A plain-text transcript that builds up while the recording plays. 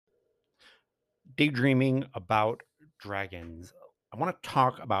daydreaming about dragons, I want to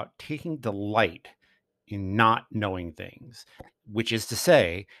talk about taking delight in not knowing things, which is to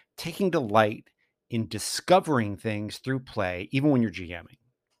say, taking delight in discovering things through play, even when you're GMing.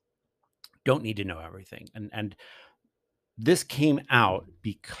 Don't need to know everything. And this came out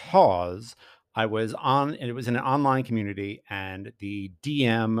because I was on, and it was in an online community, and the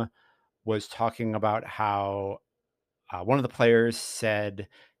DM was talking about how one of the players said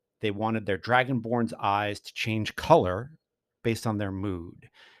they wanted their Dragonborn's eyes to change color based on their mood.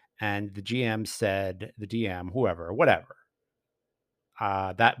 And the GM said, the DM, whoever, whatever,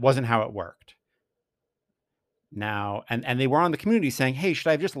 that wasn't how it worked. Now, and they were on the community saying, hey,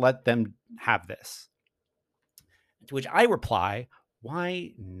 should I just let them have this? To which I reply,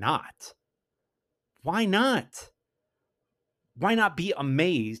 why not? Why not? Why not be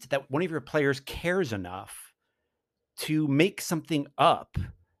amazed that one of your players cares enough to make something up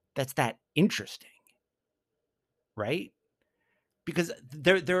that's that interesting, right? Because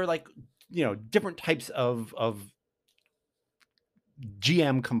there are like, different types of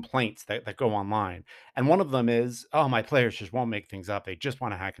GM complaints that go online. And one of them is, oh, my players just won't make things up. They just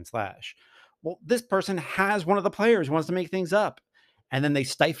want to hack and slash. Well, this person has one of the players who wants to make things up. And then they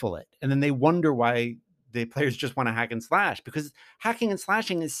stifle it. And then they wonder why the players just want to hack and slash, because hacking and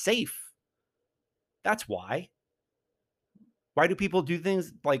slashing is safe. That's why. Why do people do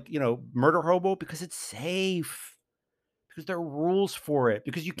things like, murder hobo? Because it's safe. Because there are rules for it.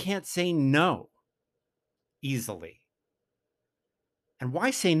 Because you can't say no easily. And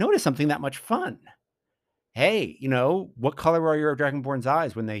why say no to something that much fun? Hey, what color are your Dragonborn's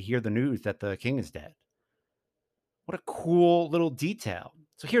eyes when they hear the news that the king is dead? What a cool little detail.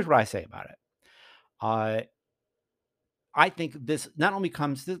 So here's what I say about it. Uh, I think this not only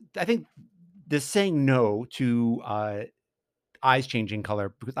comes, I think this saying no to eyes changing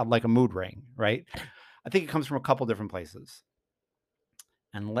color, because I'm like a mood ring, right? I think it comes from a couple different places.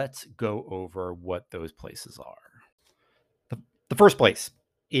 And let's go over what those places are. The first place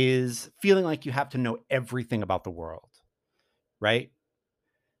is feeling like you have to know everything about the world, right?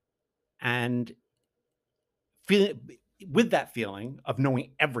 And feeling with that feeling of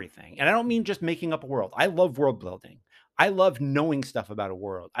knowing everything. And I don't mean just making up a world. I love world building. I love knowing stuff about a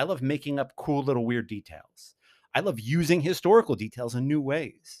world. I love making up cool little weird details. I love using historical details in new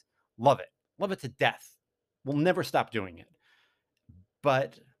ways. Love it. Love it to death. We'll never stop doing it.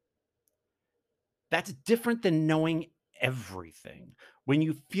 But that's different than knowing everything. When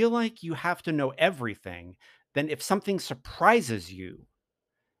you feel like you have to know everything, then if something surprises you,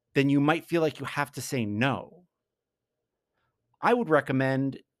 then you might feel like you have to say no. I would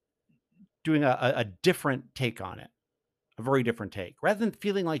recommend doing a different take on it, a very different take, rather than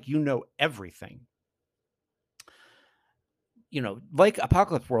feeling like you know everything. Like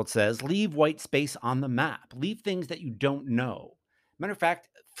Apocalypse World says, leave white space on the map, leave things that you don't know. Matter of fact,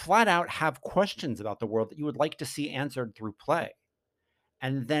 flat out have questions about the world that you would like to see answered through play,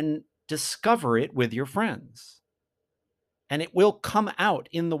 and then discover it with your friends. And it will come out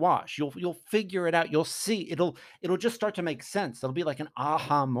in the wash. You'll figure it out. You'll see it'll just start to make sense. It'll be like an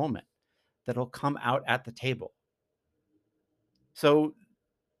aha moment that'll come out at the table. So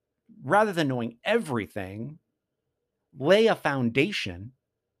rather than knowing everything, lay a foundation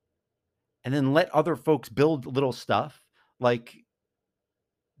and then let other folks build little stuff like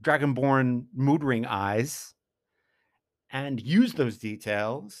Dragonborn mood ring eyes and use those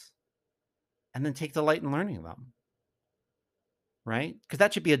details and then take delight in learning them. Right? Because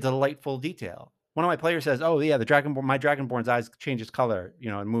that should be a delightful detail. One of my players says, oh yeah, my Dragonborn's eyes changes color,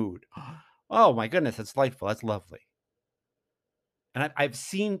 and mood. Oh my goodness, that's delightful. That's lovely. And I've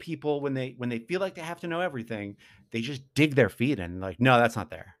seen people when they feel like they have to know everything, they just dig their feet in, like, no, that's not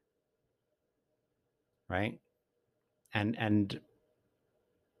there. Right? And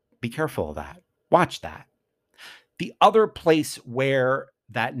be careful of that. Watch that. The other place where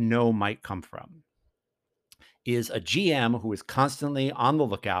that no might come from is a GM who is constantly on the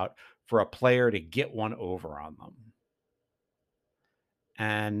lookout for a player to get one over on them.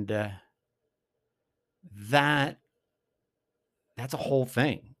 And that's a whole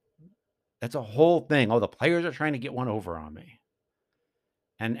thing. That's a whole thing. Oh, the players are trying to get one over on me.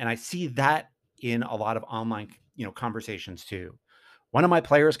 And I see that in a lot of online, conversations too. One of my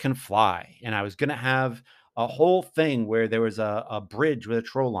players can fly, and I was going to have a whole thing where there was a bridge with a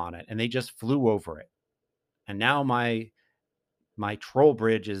troll on it, and they just flew over it. And now my troll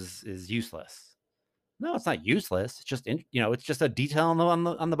bridge is useless. No, it's not useless. It's just it's just a detail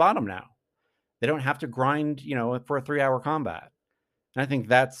on the bottom now. They don't have to grind, for a 3-hour combat. And I think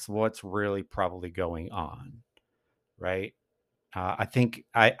that's what's really probably going on, right?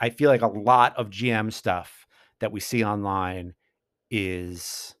 I feel like a lot of GM stuff that we see online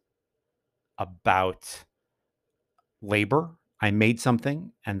is about labor. I made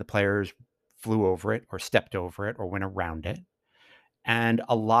something and the players flew over it or stepped over it or went around it. And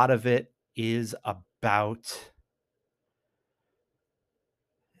a lot of it is about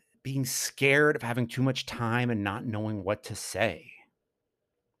being scared of having too much time and not knowing what to say.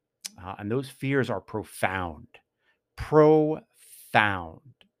 And those fears are profound, profound.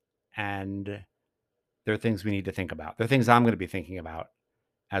 And they're things we need to think about. They're things I'm going to be thinking about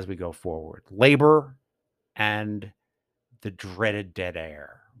as we go forward. Labor and the dreaded dead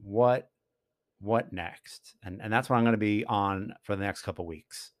air. What next? And that's what I'm going to be on for the next couple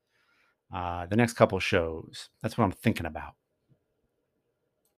weeks. The next couple shows. That's what I'm thinking about.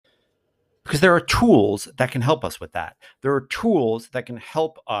 Because there are tools that can help us with that. There are tools that can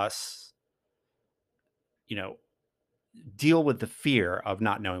help us, you know, deal with the fear of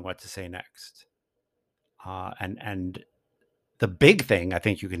not knowing what to say next. And the big thing I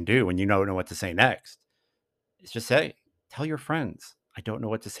think you can do when you don't know what to say next is just say, tell your friends, I don't know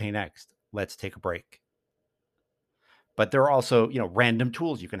what to say next. Let's take a break. But there are also, random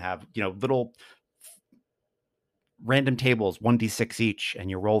tools you can have, little random tables, 1d6 each, and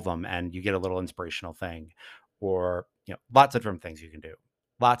you roll them and you get a little inspirational thing. Or, lots of different things you can do.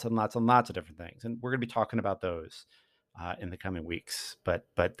 Lots and lots and lots of different things. And we're going to be talking about those in the coming weeks. But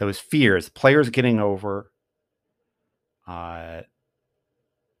those fears, players getting over,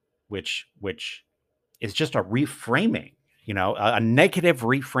 which is just a reframing, a negative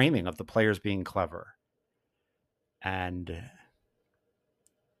reframing of the players being clever. And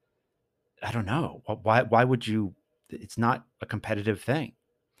I don't know why would you? It's not a competitive thing.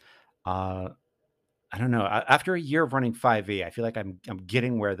 I don't know. After a year of running 5e, I feel like I'm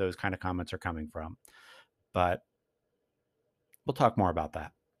getting where those kind of comments are coming from. But we'll talk more about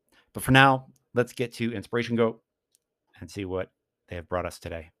that. But for now, let's get to Inspiration Goat and see what they have brought us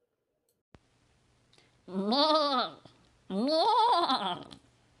today.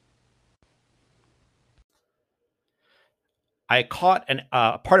 I caught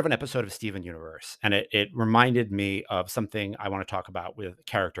part of an episode of Steven Universe, and it reminded me of something I want to talk about with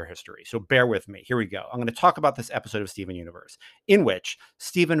character history. So bear with me. Here we go. I'm going to talk about this episode of Steven Universe, in which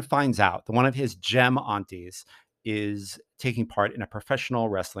Steven finds out that one of his gem aunties is taking part in a professional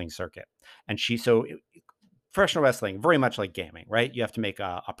wrestling circuit. And professional wrestling, very much like gaming, right? You have to make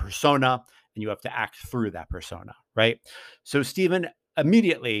a persona and you have to act through that persona, right? So Steven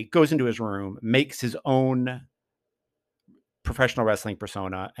immediately goes into his room, makes his own professional wrestling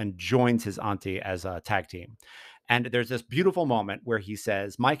persona and joins his auntie as a tag team. And there's this beautiful moment where he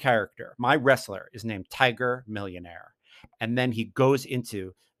says, my character, my wrestler is named Tiger Millionaire. And then he goes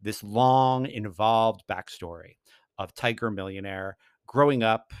into this long, involved backstory of Tiger Millionaire growing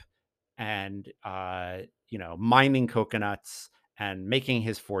up and, mining coconuts and making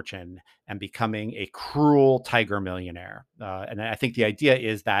his fortune and becoming a cruel tiger millionaire. And I think the idea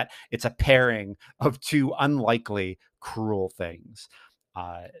is that it's a pairing of two unlikely cruel things.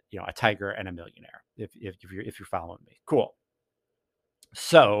 A tiger and a millionaire. If you're following me, cool.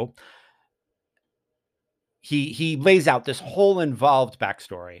 So he lays out this whole involved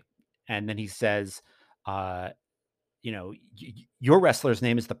backstory, and then he says, your wrestler's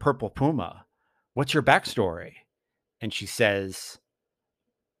name is the Purple Puma. What's your backstory? And she says,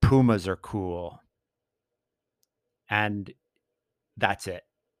 Pumas are cool. And that's it.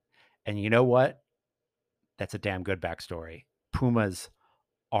 And you know what? That's a damn good backstory. Pumas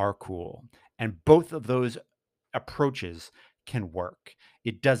are cool. And both of those approaches can work.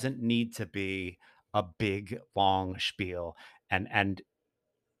 It doesn't need to be a big, long spiel. And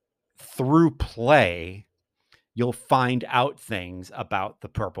through play, you'll find out things about the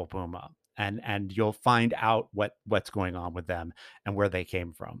Purple Puma. And you'll find out what's going on with them and where they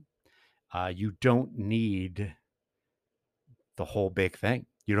came from. You don't need the whole big thing.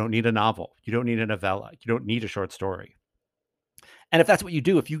 You don't need a novel. You don't need a novella. You don't need a short story. And if that's what you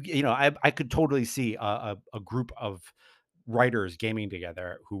do, I could totally see a group of writers gaming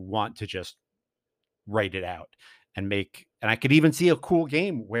together who want to just write it out and I could even see a cool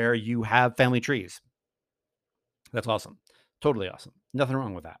game where you have family trees. That's awesome. Totally awesome. Nothing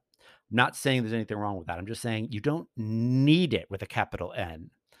wrong with that. I'm not saying there's anything wrong with that. I'm just saying you don't need it with a capital N.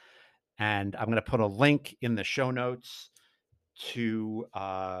 And I'm going to put a link in the show notes to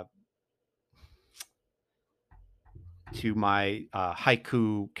my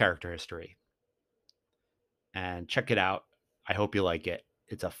haiku character history, and check it out. I hope you like it.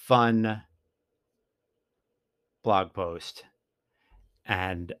 It's a fun blog post,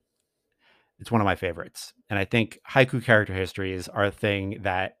 and It's one of my favorites. And I think haiku character histories are a thing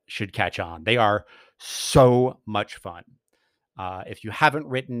that should catch on. They are so much fun. If you haven't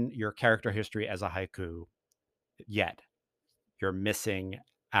written your character history as a haiku yet, you're missing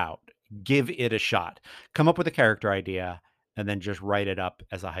out. Give it a shot. Come up with a character idea and then just write it up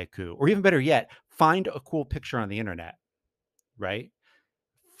as a haiku. Or even better yet, find a cool picture on the internet, right?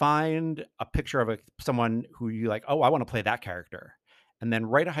 Find a picture of someone who you like, oh, I want to play that character. And then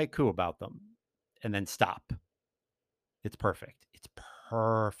write a haiku about them and then stop. It's perfect. It's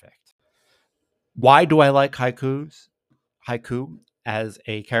perfect. Why do I like haiku as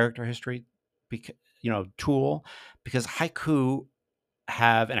a character history tool? Because haiku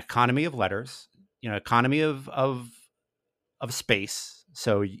have an economy of letters, economy of space.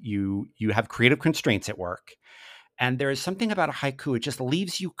 So you have creative constraints at work. And there is something about a haiku, it just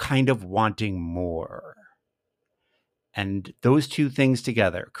leaves you kind of wanting more. And those two things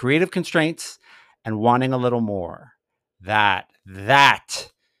together, creative constraints and wanting a little more, that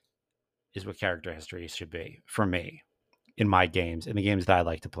is what character history should be for me in my games, in the games that I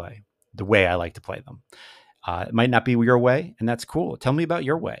like to play, the way I like to play them. It might not be your way, and that's cool. Tell me about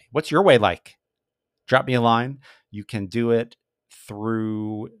your way. What's your way like? Drop me a line. You can do it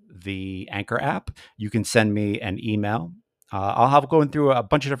through the Anchor app. You can send me an email. I'll have going through a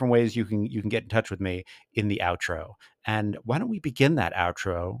bunch of different ways you can get in touch with me in the outro. And why don't we begin that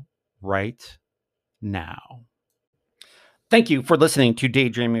outro right now? Thank you for listening to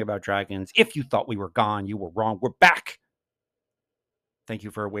Daydreaming About Dragons. If you thought we were gone, you were wrong. We're back. Thank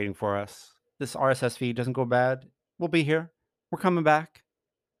you for waiting for us. This RSS feed doesn't go bad. We'll be here. We're coming back.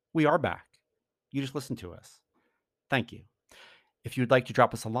 We are back. You just listen to us. Thank you. If you'd like to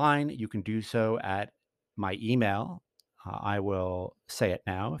drop us a line, you can do so at my email. I will say it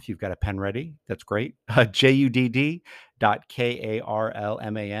now. If you've got a pen ready, that's great.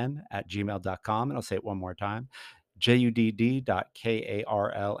 judd.karlman@gmail.com. And I'll say it one more time.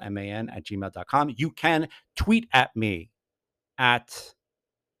 judd.karlman@gmail.com. You can tweet at me at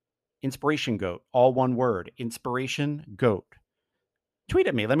Inspiration Goat, all one word, Inspiration Goat. Tweet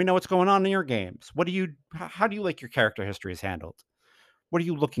at me. Let me know what's going on in your games. How do you like your character histories handled? What are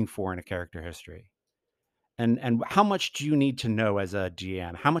you looking for in a character history? And how much do you need to know as a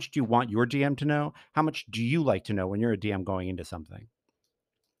DM? How much do you want your DM to know? How much do you like to know when you're a DM going into something?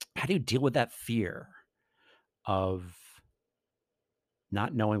 How do you deal with that fear of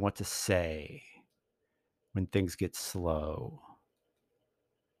not knowing what to say when things get slow?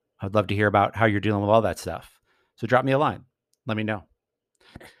 I'd love to hear about how you're dealing with all that stuff. So drop me a line. Let me know.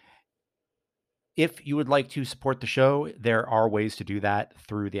 If you would like to support the show, there are ways to do that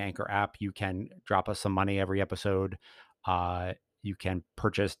through the Anchor app. You can drop us some money every episode. You can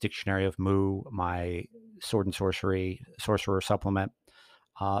purchase Dictionary of Moo, my Sword and Sorcery Sorcerer supplement.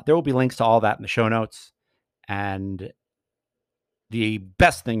 There will be links to all that in the show notes. And the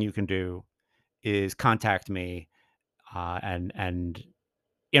best thing you can do is contact me and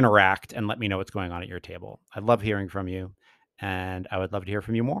interact and let me know what's going on at your table. I love hearing from you, and I would love to hear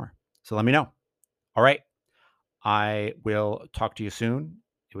from you more. So let me know. All right. I will talk to you soon.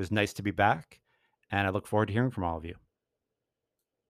 It was nice to be back, and I look forward to hearing from all of you.